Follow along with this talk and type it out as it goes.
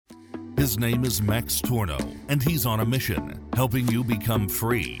His name is Max Tornow, and he's on a mission, helping you become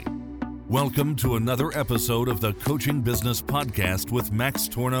free. Welcome to another episode of the Coaching Business Podcast with Max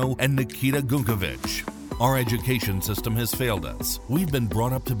Tornow and Nikita Gunkovich. Our education system has failed us. We've been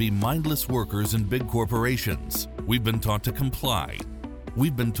brought up to be mindless workers in big corporations. We've been taught to comply.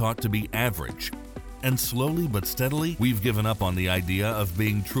 We've been taught to be average. And slowly but steadily, we've given up on the idea of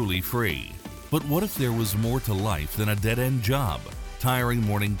being truly free. But what if there was more to life than a dead-end job, tiring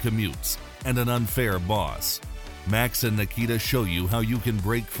morning commutes, and an unfair boss? Max and Nikita show you how you can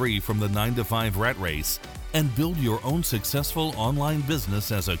break free from the 9-to-5 rat race and build your own successful online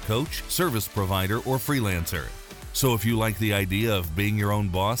business as a coach, service provider, or freelancer. So if you like the idea of being your own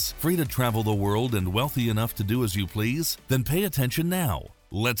boss, free to travel the world, and wealthy enough to do as you please, then pay attention now.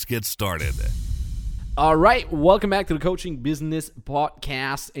 Let's get started. All right, welcome back to the Coaching Business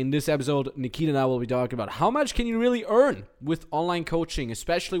Podcast. In this episode, Nikita and I will be talking about how much can you really earn with online coaching,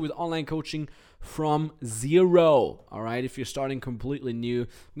 especially with online coaching from zero. All right, if you're starting completely new,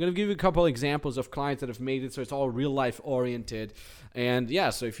 I'm going to give you a couple examples of clients that have made it, so it's all real life oriented. And yeah,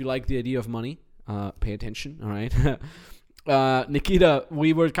 so if you like the idea of money, pay attention. All right, Nikita,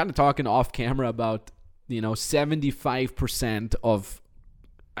 we were kind of talking off camera about 75% of,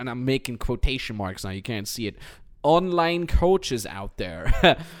 and I'm making quotation marks now, you can't see it, online coaches out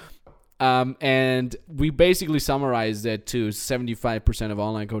there. And we basically summarized it to 75% of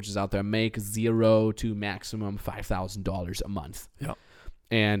online coaches out there make $0 to maximum $5,000 a month. Yeah.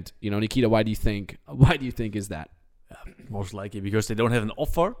 And, Nikita, why do you think is that? Most likely because they don't have an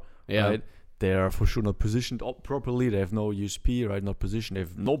offer. Yeah. Right? They are for sure not positioned up properly. They have no USP, right? Not positioned. They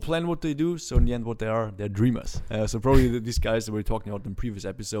have no plan what they do. So in the end, what they are, they're dreamers. So probably these guys that we were talking about in the previous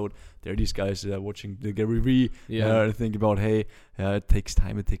episode, they're these guys that are watching the Gary Vee. And think about, hey, it takes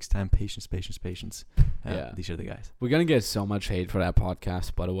time. Patience. These are the guys. We're going to get so much hate for that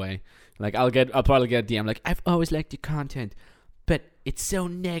podcast, by the way. Like, I'll probably get a DM like, I've always liked your content, but it's so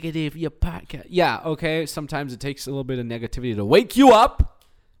negative, your podcast. Yeah, okay. Sometimes it takes a little bit of negativity to wake you up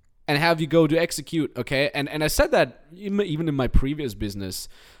and have you go to execute, okay? And I said that even in my previous business,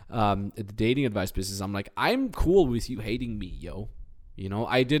 the dating advice business, I'm like, I'm cool with you hating me, yo.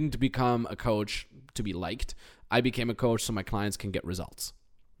 I didn't become a coach to be liked. I became a coach so my clients can get results,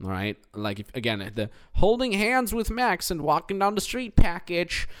 all right? Like, the holding hands with Max and walking down the street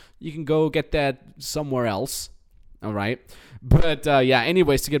package, you can go get that somewhere else, all right? But,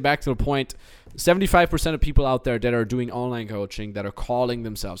 anyways, to get back to the point, 75% of people out there that are doing online coaching, that are calling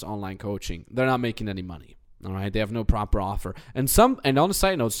themselves online coaching, they're not making any money. All right, they have no proper offer. And on a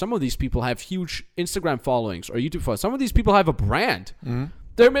side note, some of these people have huge Instagram followings or YouTube followings. Some of these people have a brand. Mm-hmm.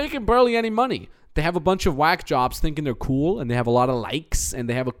 They're making barely any money. They have a bunch of whack jobs thinking they're cool, and they have a lot of likes, and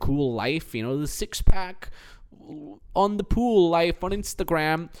they have a cool life. The 6-pack on the pool life on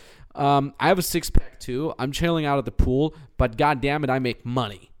Instagram. I have a 6-pack too. I'm chilling out at the pool, but God damn it, I make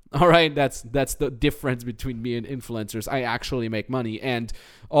money. All right, that's the difference between me and influencers. I actually make money, and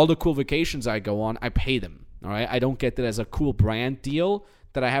all the cool vacations I go on, I pay them. All right, I don't get that as a cool brand deal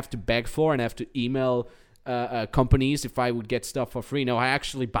that I have to beg for and have to email companies if I would get stuff for free. No, I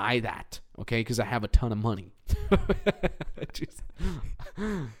actually buy that, okay, because I have a ton of money.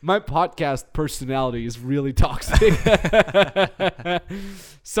 My podcast personality is really toxic.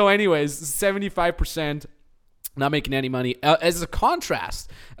 So anyways, 75%. Not making any money. As a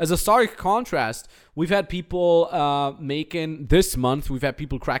stark contrast, we've had people making this month. We've had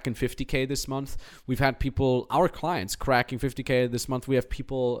people cracking 50K this month. We've had our clients cracking 50K this month. We have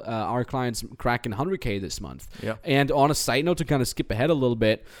people, our clients cracking 100K this month. Yeah. And on a side note, to kind of skip ahead a little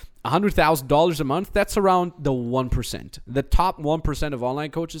bit, $100,000 a month, that's around the 1%. The top 1% of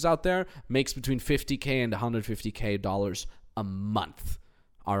online coaches out there makes between 50K and $150K a month.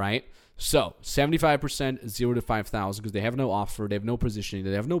 All right. So 75% $0 to $5,000 because they have no offer, they have no positioning,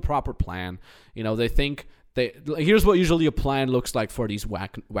 they have no proper plan. They think here's what usually a plan looks like for these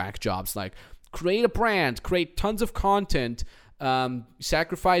whack jobs: like create a brand, create tons of content,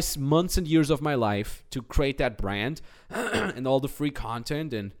 sacrifice months and years of my life to create that brand and all the free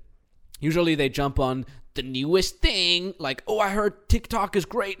content. And usually they jump on the newest thing, like, oh, I heard TikTok is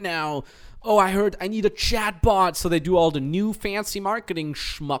great now. Oh, I heard I need a chat bot. So they do all the new fancy marketing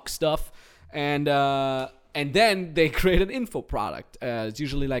schmuck stuff. And then they create an info product. It's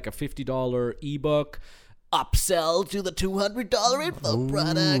usually like a $50 ebook. Upsell to the $200 info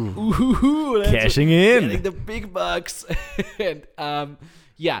product. Ooh, cashing in. Getting the big bucks. And,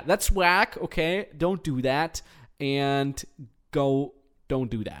 that's whack. Okay, don't do that. And don't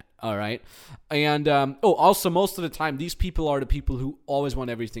do that. All right. And also most of the time, these people are the people who always want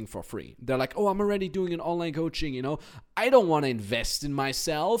everything for free. They're like, oh, I'm already doing an online coaching, I don't want to invest in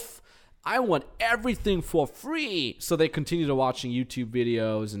myself. I want everything for free. So they continue to watching YouTube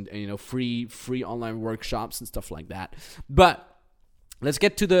videos and you know, free online workshops and stuff like that. But let's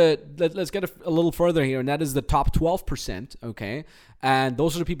get to let's get a little further here, and that is the top 12%, okay? And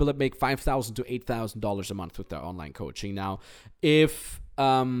those are the people that make $5,000 to $8,000 a month with their online coaching. Now, if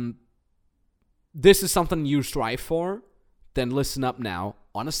this is something you strive for, then listen up now.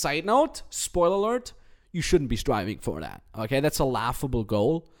 On a side note, spoiler alert, you shouldn't be striving for that, okay? That's a laughable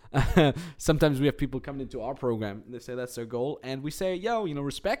goal. Sometimes we have people coming into our program, and they say that's their goal, and we say, yo, you know,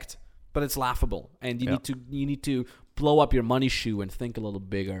 respect, but it's laughable, and you need to blow up your money shoe and think a little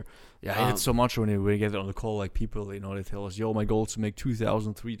bigger. Yeah, it's so much when we get on the call, like people, you know, they tell us, yo, my goal is to make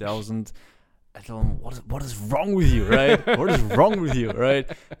 2,000, 3,000. I tell them, what is wrong with you, right? What is wrong with you, right?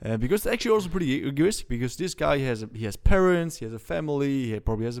 Because it's actually also pretty egoistic, because this guy he has parents, he has a family, he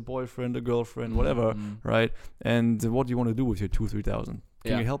probably has a boyfriend, a girlfriend, whatever, right? And what do you want to do with your 2,000-3,000?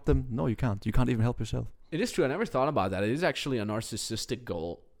 Can you help them? No, you can't. You can't even help yourself. It is true. I never thought about that. It is actually a narcissistic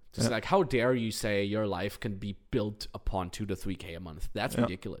goal. Just like, how dare you say your life can be built upon 2 to 3K a month? That's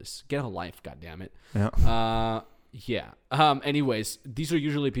ridiculous. Get a life, goddammit. Anyways, these are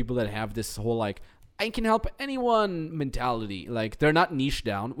usually people that have this whole like, I can help anyone mentality. Like, they're not niche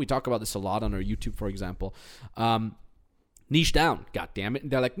down. We talk about this a lot on our YouTube, for example. Niche down, goddammit.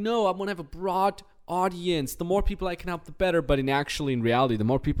 And they're like, no, I want to have a broad audience. The more people I can help, the better. But in reality, the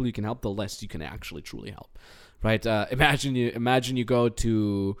more people you can help, the less you can actually truly help. Right? Imagine you go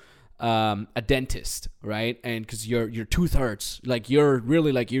to a dentist, right? And because your tooth hurts, like you're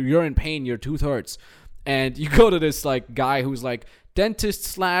really like you're in pain, your tooth hurts, and you go to this like guy who's like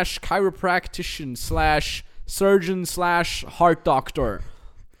dentist / chiropractician / surgeon / heart doctor,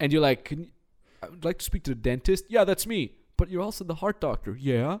 and you're like, I would like to speak to the dentist. Yeah, that's me. But you're also the heart doctor.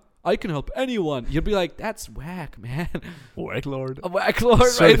 Yeah. I can help anyone. You'll be like, that's whack, man. Whack lord. A whack lord,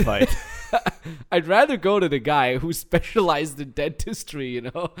 certified. Right? I'd rather go to the guy who specialized in dentistry, you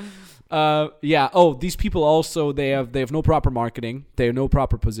know? These people also, they have no proper marketing. They have no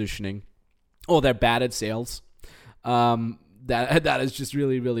proper positioning. Oh, they're bad at sales. That is just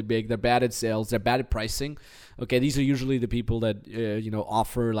really, really big. They're bad at sales. They're bad at pricing. Okay, these are usually the people that,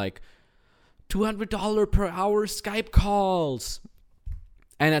 offer like $200 per hour Skype calls.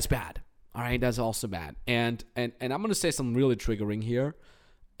 And that's bad. All right, that's also bad. And I'm going to say something really triggering here.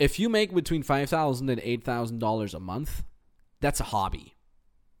 If you make between $5,000 and $8,000 a month, that's a hobby.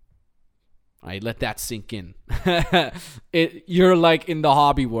 All right, let that sink in. You're like in the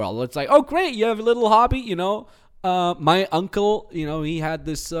hobby world. It's like, oh great, you have a little hobby, you know. My uncle, you know, he had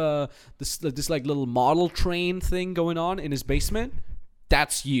this like little model train thing going on in his basement.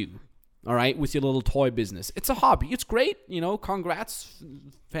 That's you. All right, with your little toy business. It's a hobby. It's great. You know, congrats.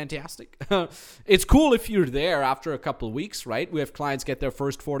 Fantastic. It's cool if you're there after a couple of weeks, right? We have clients get their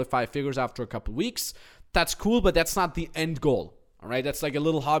first 4 to 5 figures after a couple of weeks. That's cool, but that's not the end goal. All right, that's like a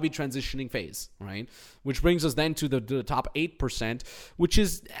little hobby transitioning phase, right? Which brings us then to the top 8%, which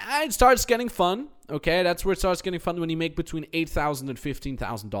is, it starts getting fun, okay? That's where it starts getting fun, when you make between $8,000 and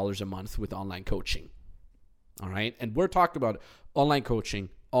 $15,000 a month with online coaching. All right, and we're talking about online coaching,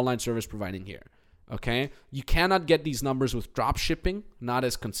 online service providing here, okay? You cannot get these numbers with drop shipping, not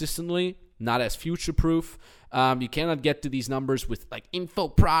as consistently, not as future-proof. You cannot get to these numbers with like info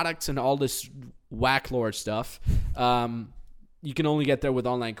products and all this whack lord stuff. You can only get there with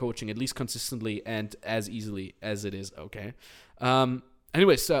online coaching, at least consistently and as easily as it is, okay?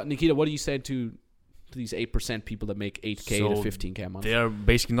 Anyways, Nikita, what do you say to these 8% people that make 8K to 15K a month? They are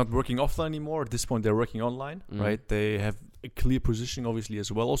basically not working offline anymore. At this point, they're working online, right? They have a clear positioning, obviously,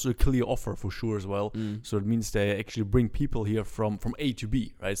 as well. Also a clear offer for sure as well. So it means they actually bring people here from A to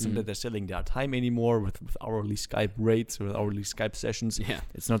B, right? It's not that they're selling their time anymore with hourly Skype rates or hourly Skype sessions. Yeah.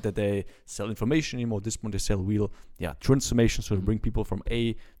 It's not that they sell information anymore. At this point, they sell real transformation. So they bring people from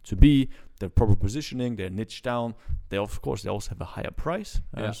A to B. Their proper positioning, they're niched down. They also have a higher price.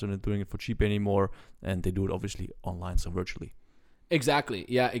 So they're not doing it for cheap anymore. And they do it obviously online, so virtually. Exactly.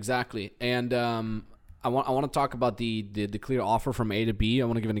 Yeah, exactly. And I want to talk about the clear offer from A to B. I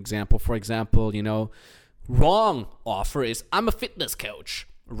want to give an example. For example, wrong offer is I'm a fitness coach.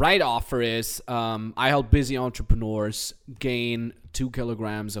 Right offer is I help busy entrepreneurs gain 2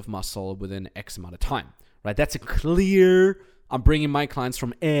 kilograms of muscle within X amount of time. Right? That's a clear, I'm bringing my clients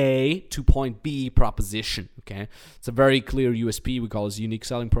from A to point B proposition. Okay? It's a very clear USP. We call it unique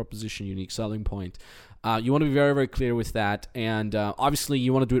selling proposition, unique selling point. You want to be very, very clear with that. And obviously,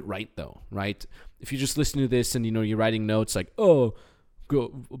 you want to do it right, though, right? If you're just listening to this and, you're writing notes like, oh, go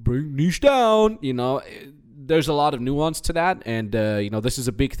bring niche down, there's a lot of nuance to that, and this is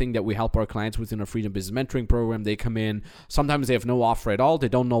a big thing that we help our clients with in our Freedom Business Mentoring program. They come in, sometimes they have no offer at all, they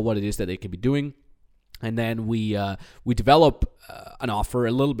don't know what it is that they could be doing. And then we develop an offer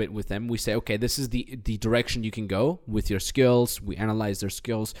a little bit with them. We say, okay, this is the direction you can go with your skills. We analyze their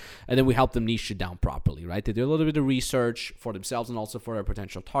skills, and then we help them niche it down properly, right? They do a little bit of research for themselves and also for their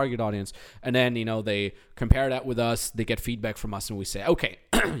potential target audience. And then, they compare that with us. They get feedback from us, and we say, okay,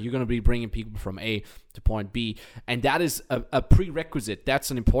 you're going to be bringing people from A to point B. And that is a prerequisite. That's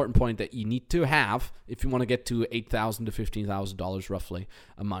an important point that you need to have if you want to get to $8,000 to $15,000 roughly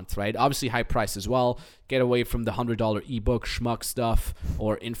a month, right? Obviously, high price as well. Get away from the $100 ebook schmuck stuff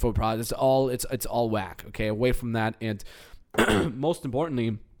or info products. It's all whack, okay? Away from that. And most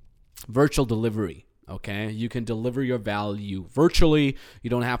importantly, virtual delivery. Okay, you can deliver your value virtually. You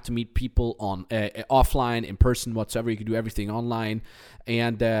don't have to meet people on offline, in person, whatsoever. You can do everything online,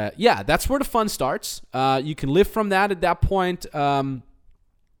 and that's where the fun starts. You can live from that at that point. At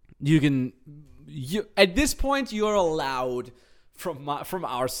this point, you're allowed from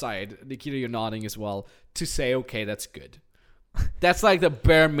our side, Nikita, you're nodding as well, to say, okay, that's good. That's like the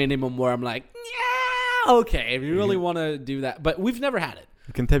bare minimum where I'm like, yeah, okay, if you really want to do that, but we've never had it.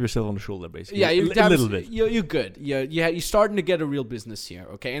 You can tap yourself on the shoulder, basically. Yeah, a little bit. You're good. You're starting to get a real business here,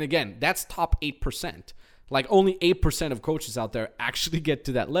 okay? And again, that's top 8%. Like, only 8% of coaches out there actually get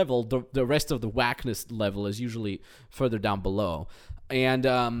to that level. The rest of the whackness level is usually further down below. And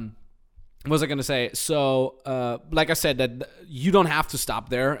what was I going to say? So, like I said, that you don't have to stop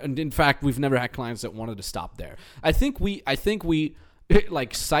there. And in fact, we've never had clients that wanted to stop there. I think we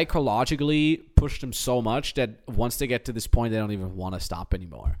like psychologically push them so much that once they get to this point, they don't even want to stop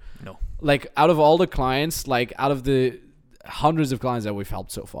anymore. No. Like, out of all the clients, like out of the hundreds of clients that we've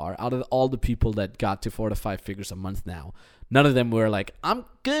helped so far, out of all the people that got to 4 to 5 figures a month now, none of them were like, I'm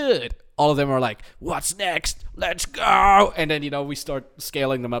good. All of them are like, what's next? Let's go. And then, we start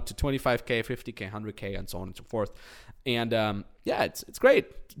scaling them up to 25K, 50K, 100K, and so on and so forth. And it's great.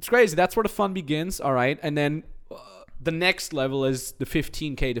 It's crazy. That's where the fun begins. All right. And then the next level is the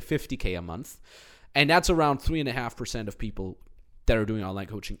 15K to 50K a month. And that's around 3.5% of people that are doing online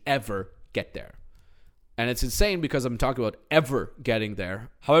coaching ever get there. And it's insane because I'm talking about ever getting there.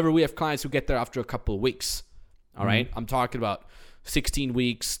 However, we have clients who get there after a couple of weeks. All right. I'm talking about 16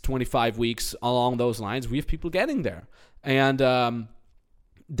 weeks, 25 weeks, along those lines. We have people getting there. And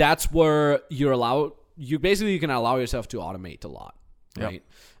that's where you can allow yourself to automate a lot. Right.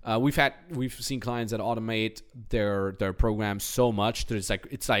 Yep. We've seen clients that automate their programs so much that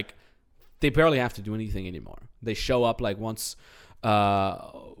it's like they barely have to do anything anymore. They show up like once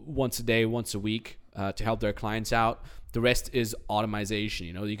a day, once a week to help their clients out. The rest is automation.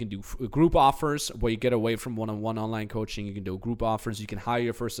 You can do group offers where you get away from one-on-one online coaching. You can do group offers. You can hire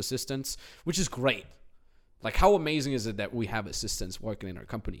your first assistants, which is great. Like, how amazing is it that we have assistants working in our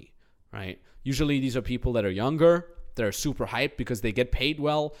company, right? Usually these are people that are younger. They're super hyped because they get paid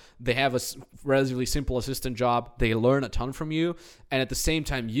well. They have a relatively simple assistant job. They learn a ton from you. And at the same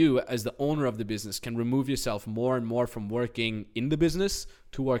time, you, as the owner of the business, can remove yourself more and more from working in the business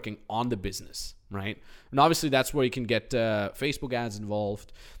to working on the business, right? And obviously, that's where you can get Facebook ads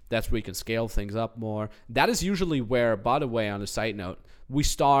involved. That's where you can scale things up more. That is usually where, by the way, on a side note, we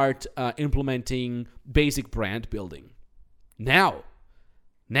start implementing basic brand building. Now,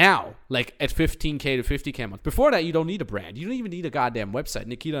 like at 15K to 50K a month. Before that, you don't need a brand. You don't even need a goddamn website.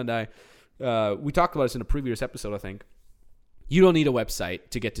 Nikita and I, we talked about this in a previous episode, I think. You don't need a website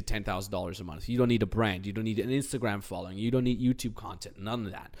to get to $10,000 a month. You don't need a brand. You don't need an Instagram following. You don't need YouTube content. None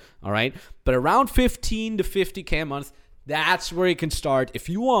of that, all right? But around 15 to 50K a month, that's where you can start if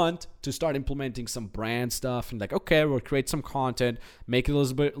you want to start implementing some brand stuff and like, okay, we'll create some content, make it a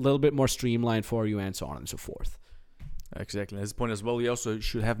little bit more streamlined for you, and so on and so forth. Exactly. At this point as well, you also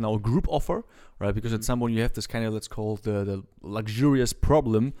should have now a group offer, right? Because at some point you have this kind of, let's call it the luxurious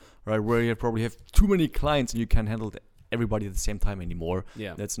problem, right? Where you probably have too many clients and you can't handle everybody at the same time anymore.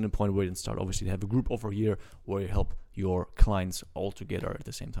 Yeah. That's the point where you can start, obviously, to have a group offer here where you help your clients all together at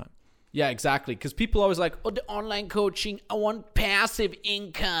the same time. Yeah, exactly. Because people always like, the online coaching, I want passive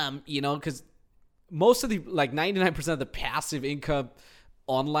income, because most of the, 99% of the passive income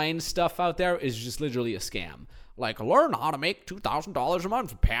online stuff out there is just literally a scam. Like, learn how to make $2,000 a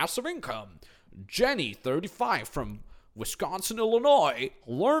month with passive income. Jenny, 35, from Wisconsin, Illinois,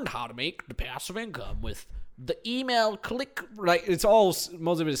 learned how to make the passive income with the email click. Right? It's all,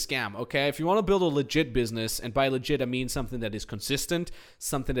 most of it is scam, okay? If you want to build a legit business, and by legit, I mean something that is consistent,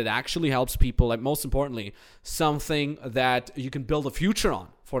 something that actually helps people, like most importantly, something that you can build a future on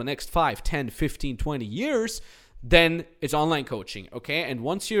for the next 5, 10, 15, 20 years, then it's online coaching, okay? And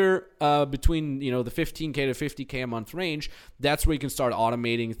once you're between, the 15K to 50K a month range, that's where you can start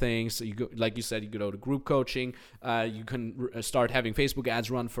automating things. So you go, like you said, you go to group coaching. You can start having Facebook ads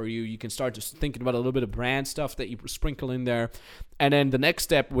run for you. You can start just thinking about a little bit of brand stuff that you sprinkle in there. And then the next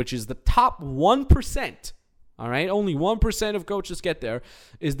step, which is the top 1%, all right, only 1% of coaches get there,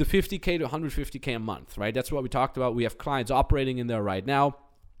 is the 50K to 150K a month, right? That's what we talked about. We have clients operating in there right now.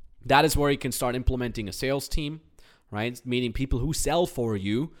 That is where you can start implementing a sales team, right? Meaning people who sell for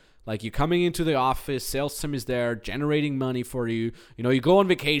you. Like, you're coming into the office, sales team is there, generating money for you. You go on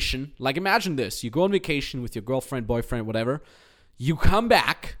vacation. Like, imagine this. You go on vacation with your girlfriend, boyfriend, whatever. You come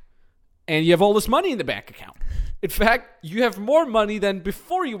back, and you have all this money in the bank account. In fact, you have more money than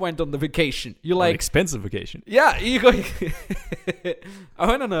before you went on the vacation. You're like... An expensive vacation. Yeah, you go... I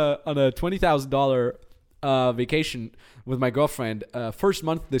went on a $20,000 vacation with my girlfriend first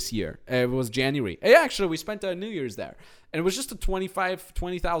month this year. It was January. Actually, we spent New Year's there. And it was just a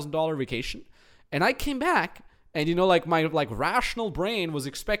 $20,000 vacation. And I came back, and my rational brain was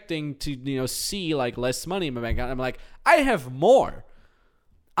expecting to see less money in my bank account. I'm like, I have more.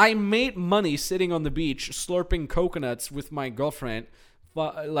 I made money sitting on the beach slurping coconuts with my girlfriend,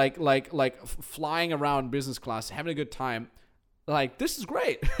 flying around business class, having a good time. Like, this is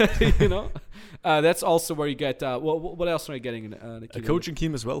great, That's also where you get. What else are you getting? A coaching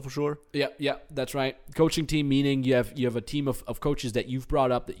team as well, for sure. Yeah, that's right. Coaching team, meaning you have a team of coaches that you've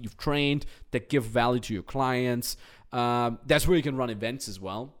brought up, that you've trained, that give value to your clients. That's where you can run events as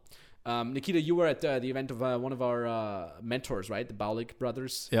well. Nikita, you were at the event of one of our mentors, right? The Baulig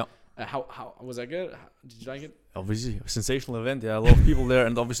brothers. Yeah. How was that good? Did you like it? Obviously, a sensational event. Yeah, a lot of people there,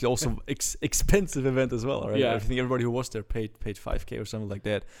 and obviously also expensive event as well. Right? Yeah. I think everybody who was there paid 5K or something like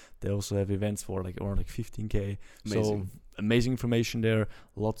that. They also have events for around 15K. Amazing. So amazing information there.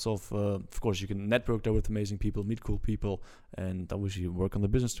 Lots of course, you can network there with amazing people, meet cool people, and obviously work on the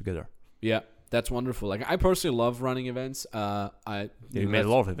business together. Yeah. That's wonderful. Like, I personally love running events. You made a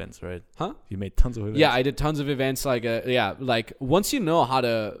lot of events, right? Huh? You made tons of events. Yeah, I did tons of events. Once once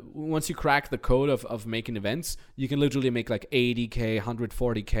you crack the code of making events, you can literally make 80K,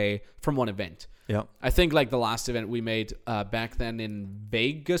 140K from one event. Yeah. I think the last event we made back then in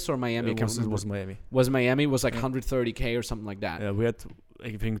Vegas or Miami. It was Miami. Was Miami? Was 130K or something like that. Yeah, we had,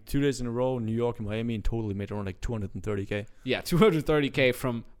 I think, 2 days in a row, New York and Miami, and totally made around 230K. Yeah, 230K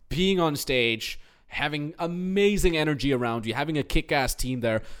from being on stage, having amazing energy around you, having a kick-ass team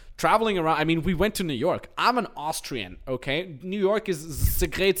there, traveling around. I mean, we went to New York. I'm an Austrian, okay? New York is a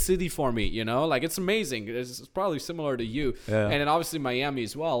great city for me, it's amazing. It's probably similar to you. Yeah. And then obviously Miami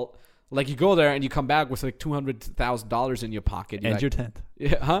as well. You go there and you come back with $200,000 in your pocket. And you're tanned.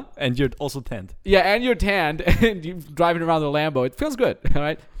 Yeah, huh? And you're also tanned. Yeah, and you're tanned, and you're driving around the Lambo. It feels good, all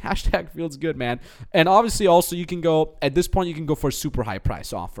right? #feels good, man. And obviously also you can go, at this point, you can go for super high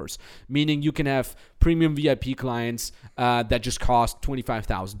price offers, meaning you can have premium VIP clients that just cost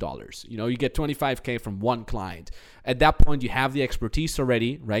 $25,000. You get 25K from one client. At that point, you have the expertise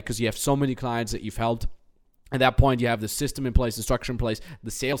already, right? Because you have so many clients that you've helped. At that point, you have the system in place, the structure in place,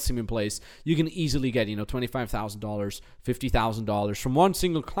 the sales team in place. You can easily get, $25,000, $50,000 from one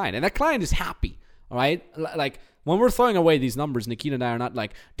single client. And that client is happy, all right? When we're throwing away these numbers, Nikita and I are not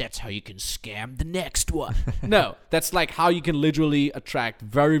that's how you can scam the next one. No, that's how you can literally attract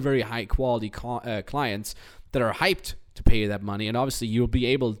very, very high quality clients that are hyped to pay you that money. And obviously, you'll be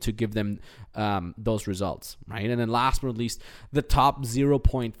able to give them those results, right? And then last but not least, the top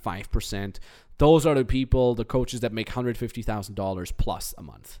 0.5%. Those are the people, the coaches that make $150,000 plus a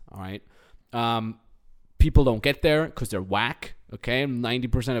month, all right? People don't get there because they're whack, okay?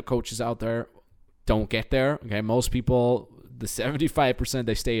 90% of coaches out there don't get there, okay? Most people, the 75%,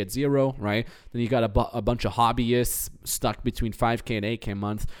 they stay at zero, right? Then you got a bunch of hobbyists stuck between 5K and 8K a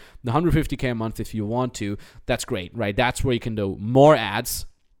month. The 150K a month, if you want to, that's great, right? That's where you can do more ads.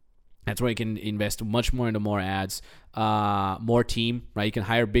 That's where you can invest much more into more ads, more team, right? You can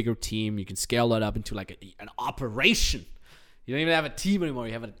hire a bigger team. You can scale that up into an operation. You don't even have a team anymore.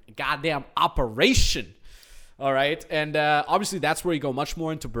 You have a goddamn operation, all right? And obviously, that's where you go much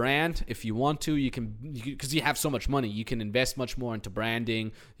more into brand. If you want to, you can, because you have so much money, you can invest much more into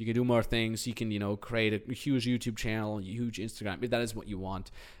branding. You can do more things. You can, create a huge YouTube channel, a huge Instagram, if that is what you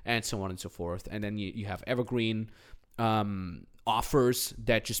want, and so on and so forth. And then you have evergreen offers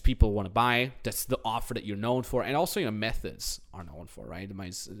that just people want to buy. That's the offer that you're known for, and also methods are known for, right?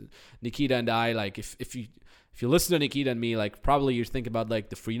 Nikita and I, if you listen to Nikita and me, probably you think about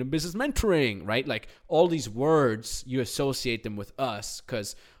the Freedom Business Mentoring, right? All these words, you associate them with us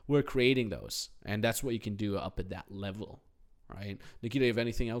because we're creating those, and that's what you can do up at that level, right? Nikita, you have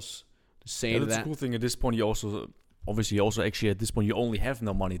anything else to say to that? That's a cool thing. At this point, you also obviously also actually at this point you only have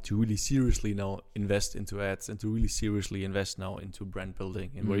no money to really seriously now invest into ads and to really seriously invest now into brand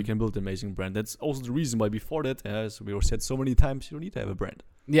building and where you can build an amazing brand. That's also the reason why before that, as we were said so many times, you don't need to have a brand.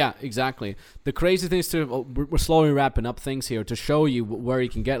 Yeah, exactly. The crazy thing is we're slowly wrapping up things here to show you where you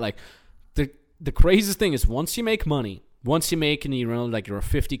can get, like, the craziest thing is once you make money, once you make, and you're like you're a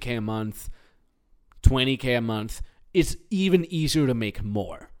 50K a month, 20K a month, it's even easier to make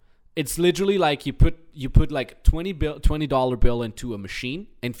more. It's literally like you put like $20 bill into a machine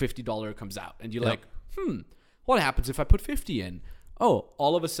and $50 comes out, and you're like, what happens if I put 50 in? Oh,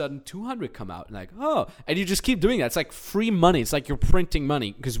 all of a sudden 200 come out, and like, oh, and you just keep doing that. It's like free money. It's like you're printing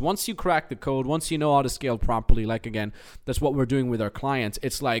money, because once you crack the code, once you know how to scale properly, like, again, that's what we're doing with our clients.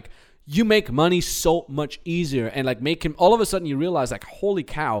 It's like you make money so much easier, and like all of a sudden you realize, like, holy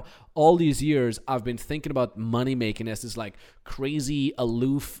cow, all these years I've been thinking about money making as this like crazy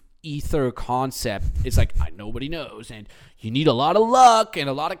aloof ether concept. It's like nobody knows, and you need a lot of luck and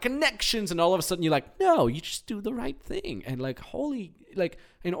a lot of connections, and all of a sudden you're like, no, you just do the right thing. And like, holy, like,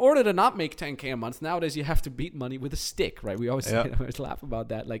 in order to not make 10K a month nowadays, you have to beat money with a stick, right? We always always laugh about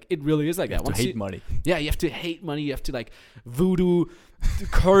that. Like, it really is like that. Once you hate money. Yeah, you have to hate money. You have to like voodoo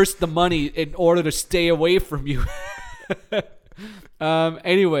curse the money in order to stay away from you.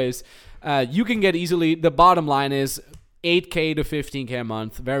 Anyways, you can get easily, the bottom line is 8K to 15K a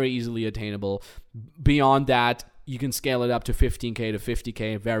month, very easily attainable. Beyond that, you can scale it up to 15K to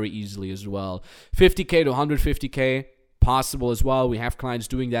 50K very easily as well. 50K to 150K, possible as well. We have clients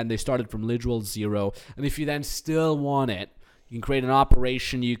doing that, and they started from literal zero. And if you then still want it, you can create an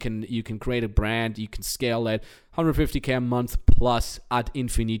operation, you can create a brand, you can scale it. 150K a month plus ad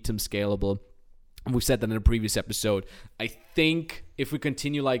infinitum scalable. And we've said that in a previous episode. I think if we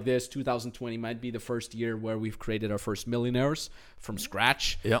continue like this, 2020 might be the first year where we've created our first millionaires from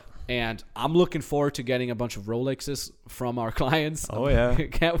scratch. Yeah. And I'm looking forward to getting a bunch of Rolexes from our clients. Oh, yeah.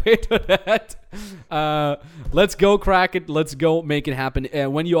 Can't wait for that. Let's go crack it. Let's go make it happen.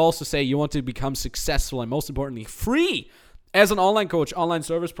 When you also say you want to become successful and most importantly, free as an online coach, online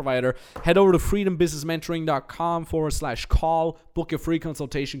service provider, head over to freedombusinessmentoring.com/call. Book a free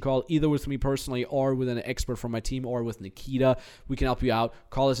consultation call, either with me personally or with an expert from my team or with Nikita. We can help you out.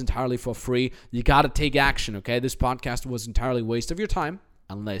 Call us entirely for free. You got to take action, okay? This podcast was entirely a waste of your time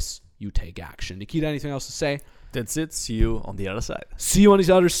unless you take action. Nikita, anything else to say? That's it. See you on the other side. See you on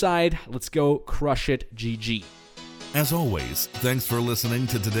the other side. Let's go crush it. GG. As always, thanks for listening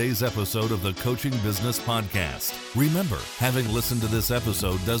to today's episode of the Coaching Business Podcast. Remember, having listened to this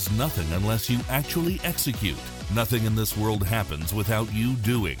episode does nothing unless you actually execute. Nothing in this world happens without you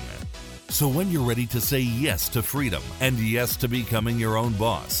doing. So when you're ready to say yes to freedom and yes to becoming your own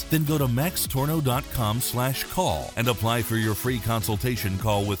boss, then go to maxtorno.com/call and apply for your free consultation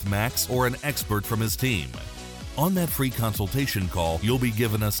call with Max or an expert from his team. On that free consultation call, you'll be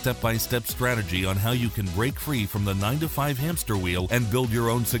given a step-by-step strategy on how you can break free from the 9-to-5 hamster wheel and build your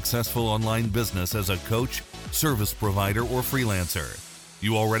own successful online business as a coach, service provider, or freelancer.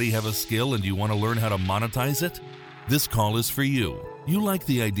 You already have a skill and you want to learn how to monetize it? This call is for you. You like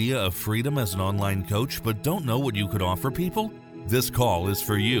the idea of freedom as an online coach but don't know what you could offer people? This call is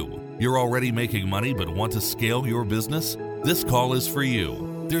for you. You're already making money but want to scale your business? This call is for you.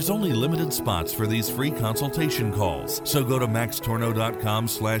 There's only limited spots for these free consultation calls, so go to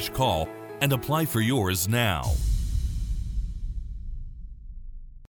maxtorno.com/call and apply for yours now.